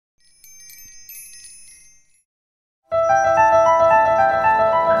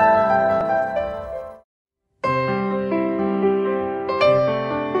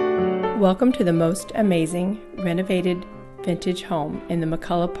Welcome to the most amazing renovated vintage home in the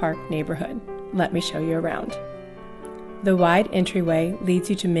McCullough Park neighborhood. Let me show you around. The wide entryway leads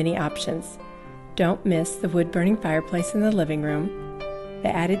you to many options. Don't miss the wood-burning fireplace in the living room,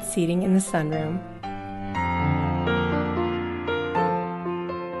 the added seating in the sunroom,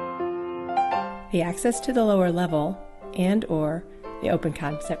 the access to the lower level, and/or the open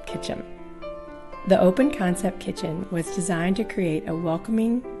concept kitchen. The open concept kitchen was designed to create a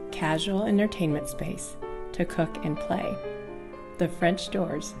welcoming, casual entertainment space to cook and play. The French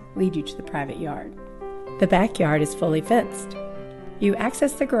doors lead you to the private yard. The backyard is fully fenced. You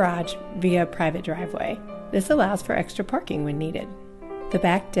access the garage via a private driveway. This allows for extra parking when needed. The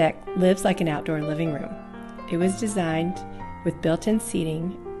back deck lives like an outdoor living room. It was designed with built-in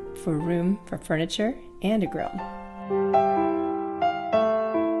seating for room for furniture and a grill.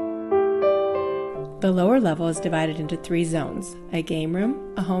 The lower level is divided into 3 zones: a game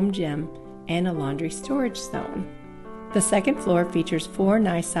room, a home gym, and a laundry storage zone. The second floor features 4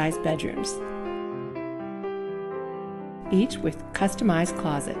 nice-sized bedrooms, each with customized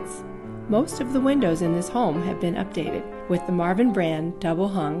closets. Most of the windows in this home have been updated with the Marvin brand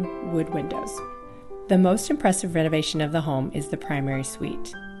double-hung wood windows. The most impressive renovation of the home is the primary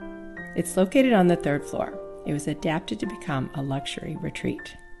suite. It's located on the 3rd floor. It was adapted to become a luxury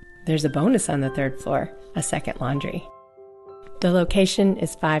retreat. There's a bonus on the 3rd floor, a second laundry. The location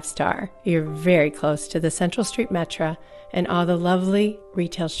is 5-star. You're very close to the Central Street Metro and all the lovely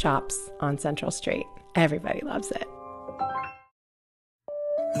retail shops on Central Street. Everybody loves it.